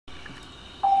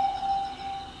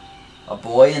A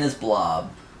boy and his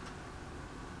blob.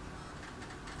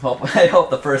 I hope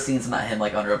the first scene's not him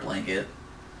like under a blanket.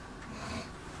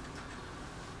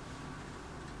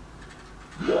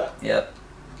 Yep.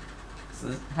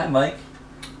 Hi, Mike.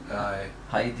 Hi.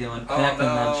 How you doing? Oh, Connect the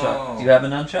no. nunchuck. Do you have a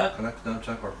nunchuck? Connect the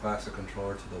nunchuck or classic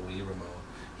controller to the Wii remote.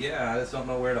 Yeah, I just don't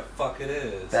know where the fuck it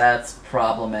is. That's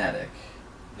problematic.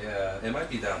 Yeah, it might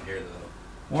be down here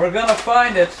though. We're gonna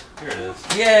find it. Here it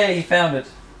is. Yay, he found it.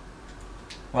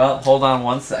 Well, hold on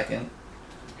 1 second.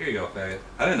 Here you go, faggot.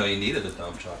 I didn't know you needed a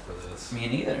nunchuck for this. Me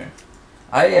neither.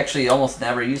 I actually almost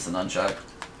never use the nunchuck.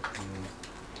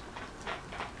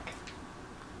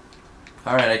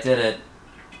 Alright, I did it.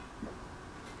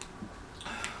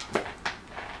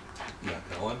 You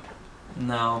not going?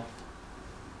 No.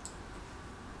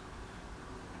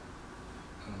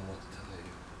 I don't know what to tell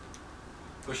you.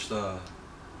 Push the...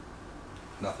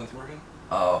 Nothing's working?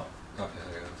 Oh. Okay,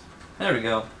 there it goes. There we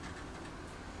go.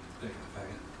 There you go,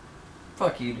 faggot.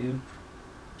 Fuck you, dude.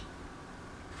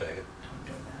 Faggot. I'm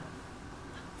doing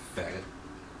that. Faggot.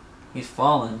 He's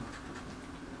fallen.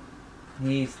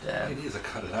 He's dead. It needs to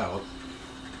cut it out.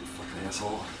 You fucking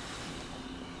asshole.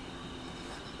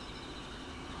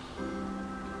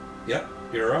 Yep,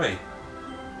 you're right.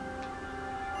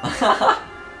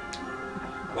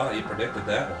 Wow, you predicted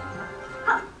that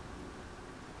one.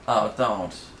 Oh,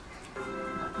 don't. I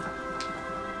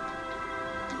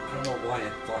don't know why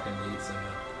it fucking needs that.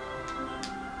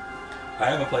 I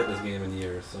haven't played this game in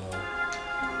years, so...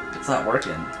 It's not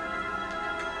working.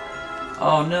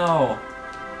 Oh no.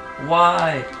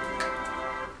 Why?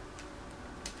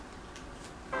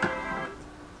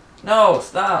 No,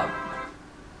 stop.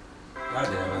 God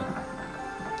damn it.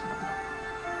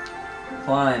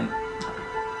 Climb.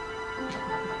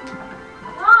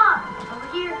 Bob, over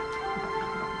here.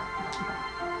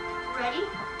 Ready?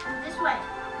 This way.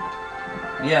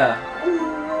 Yeah.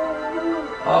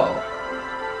 Oh.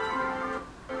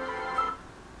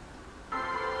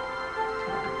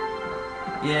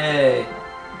 Yay.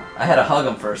 I had to hug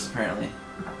him first, apparently.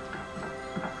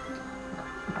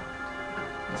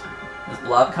 Is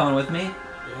Blob coming with me?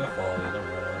 Yeah, follow you, don't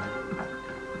run.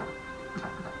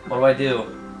 What do I do?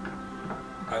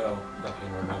 I don't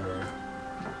fucking remember.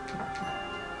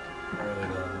 I really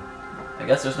don't. I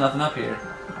guess there's nothing up here.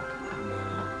 No.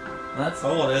 That's...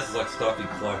 All it is like stuff you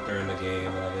collect during the game,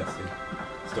 and I guess you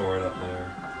store it up there.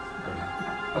 It's pretty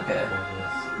Okay.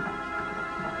 pointless.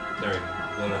 There you go.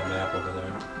 Go to that map over there.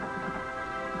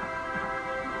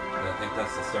 And I think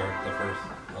that's the start, the first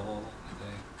level, I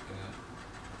think. Yeah.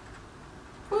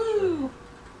 Woo!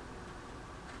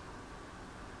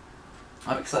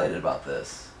 I'm excited about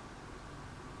this.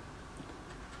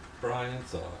 Brian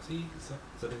sucks. He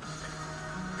sucks at it.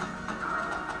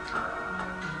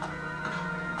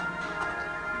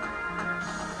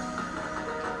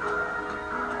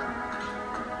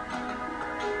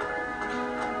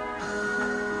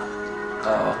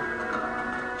 Oh.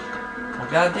 Well,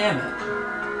 god damn it.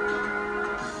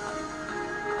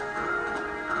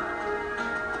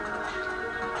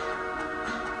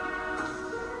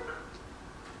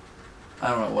 I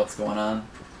don't know what's going on.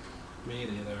 Me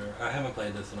neither. I haven't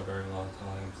played this in a very long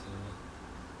time,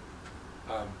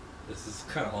 so this is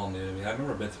kind of all new to me. I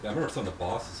remember some of the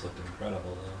bosses looked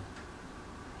incredible though.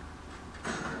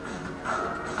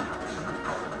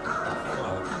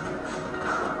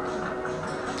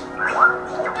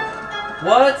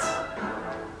 What?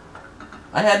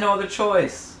 I had no other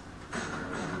choice.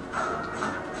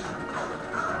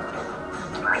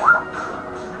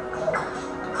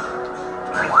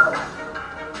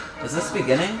 Is this the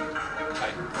beginning?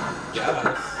 I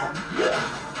guess.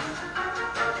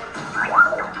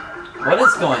 What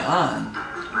is going on?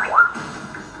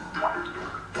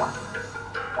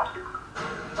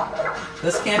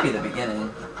 This can't be the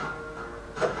beginning.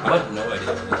 I have no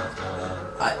idea what else going on.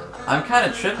 I'm kind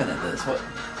of tripping at this. What?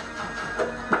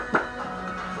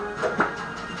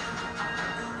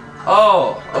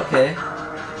 Oh, okay.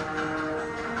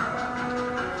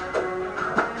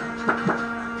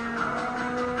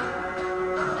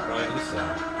 Brian, you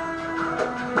suck.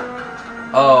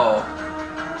 Oh.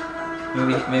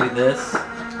 Maybe this.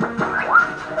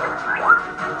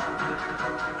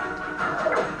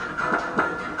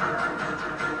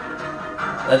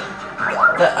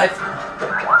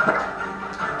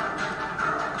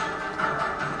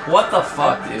 What the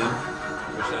fuck, dude?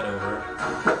 Push that over.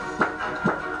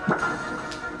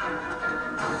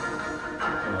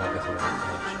 Oh, I guess we're gonna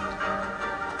punch.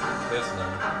 Guess no.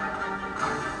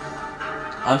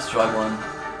 I'm struggling.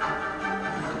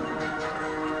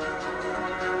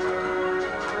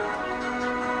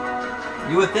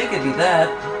 You would think it'd be that.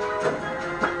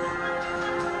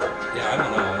 Yeah, I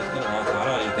don't know. It's been a long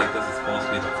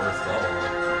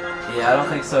I don't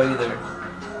think so either.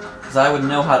 Because I would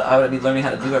know how. I would be learning how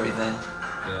to do everything.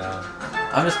 Yeah.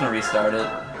 I'm just gonna restart it.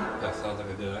 That sounds like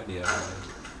a good idea.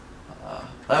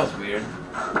 That was weird.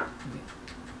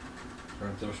 Or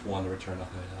just one to return to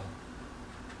hideout.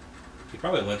 He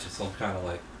probably went to some kind of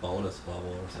like bonus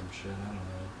level or some shit. I don't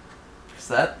know. Because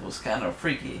that was kind of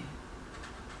freaky.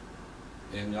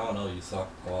 And y'all know you suck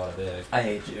a lot of dick. I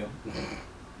hate you.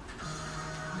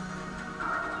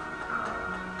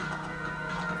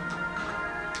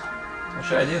 What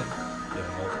should I do? Yeah,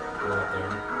 go up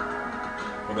there.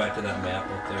 Go back to that map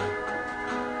up there.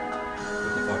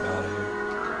 Get the fuck out of here.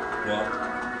 Go up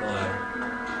the ladder.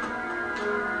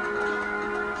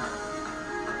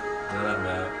 Yeah, that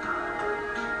map.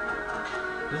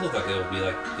 This looks like it would be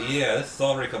like, yeah, this is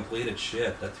already completed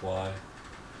shit, that's why.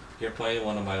 You're playing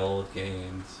one of my old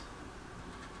games.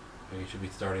 You should be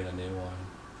starting a new one.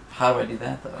 How do I do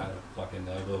that though? I don't fucking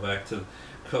know. Go back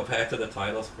to the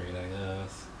title screen, I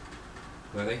guess.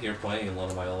 I think you're playing one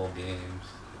of my old games.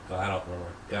 But I don't remember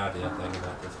a goddamn thing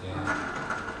about this game.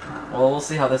 Well, we'll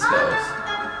see how this goes.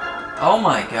 Oh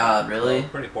my god, really?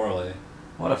 Pretty poorly.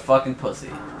 What a fucking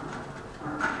pussy.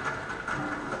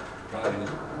 Probably.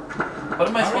 What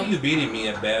am I How supposed are you beating me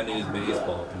at Bad News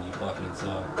Baseball when you fucking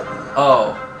suck?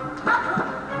 Oh.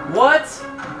 What?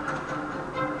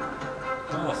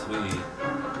 Oh, sweet.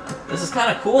 This is kind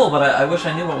of cool, but I wish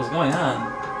I knew what was going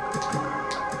on.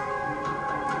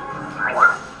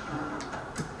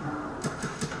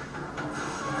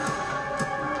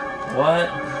 What?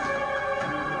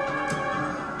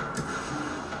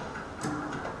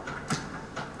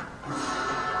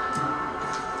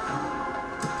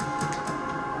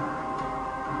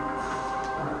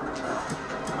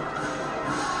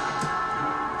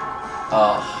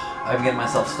 Oh, I'm getting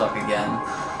myself stuck again.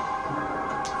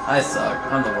 I suck.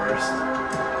 I'm the worst.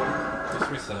 Just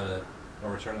reset it.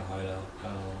 Or return to hideout. I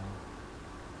don't know.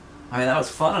 I mean, that was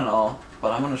fun and all,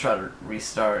 but I'm gonna try to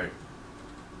restart.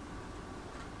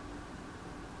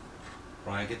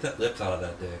 Brian, get that lips out of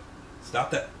that dick. Stop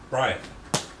that. Brian.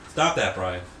 Stop that,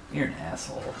 Brian. You're an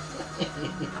asshole.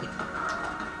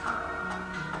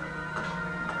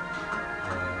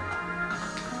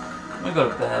 I'm gonna go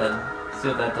to bed. See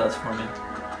what that does for me.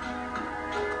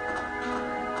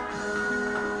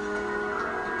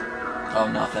 Oh,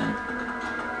 nothing.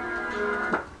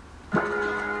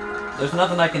 There's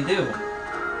nothing I can do.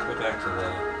 Go back to the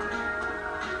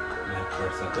map for a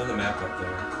second. Go to the map up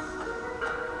there.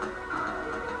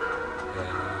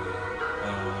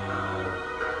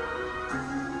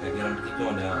 Keep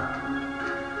going down.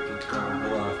 Keep going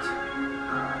left.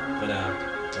 Go down.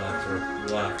 Left or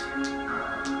left.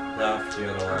 Left, the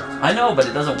other left. I know, but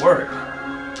it doesn't work.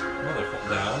 Motherfucker,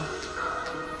 down.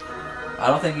 I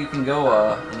don't think you can go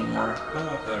anymore.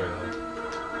 Oh, there we go.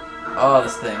 Oh,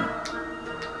 this thing.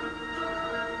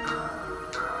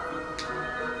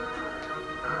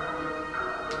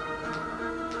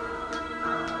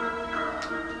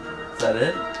 Is that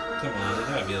it? Come on, they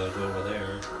gotta be able to go over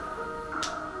there.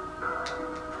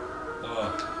 Oh.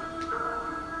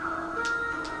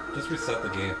 Just reset the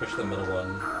game. Push the middle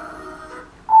button.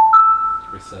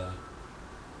 Reset.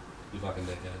 You fucking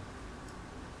dickhead.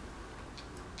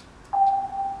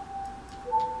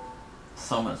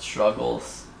 So much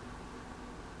struggles.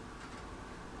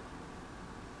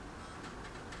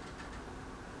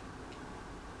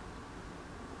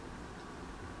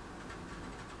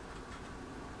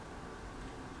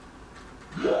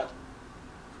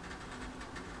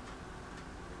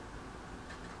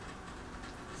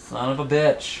 Son of a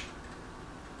bitch.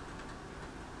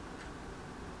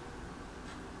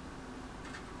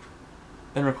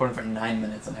 Been recording for 9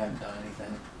 minutes and haven't done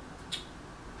anything.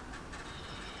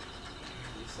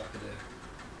 You suck a dick.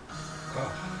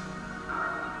 Oh.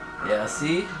 Yeah,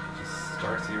 see? It just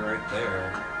starts you right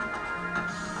there.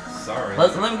 Sorry.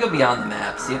 Let me go beyond the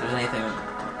map, see if there's anything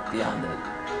beyond it.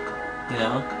 You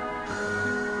know?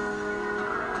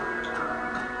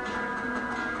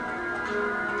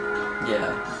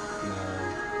 Yeah. No.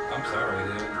 I'm sorry,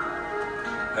 dude.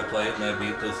 I played and I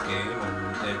beat this game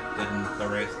and it didn't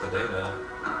erase the data.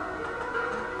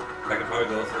 I could probably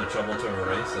go through the trouble to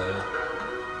erase it.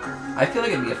 I feel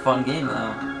like it'd be a fun game,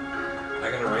 though.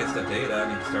 I can erase the data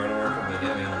and you can start over from the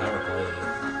beginning. I'll never play it.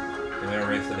 You want to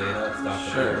erase the data? Stop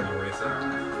the Sure. data and erase it?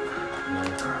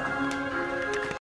 No.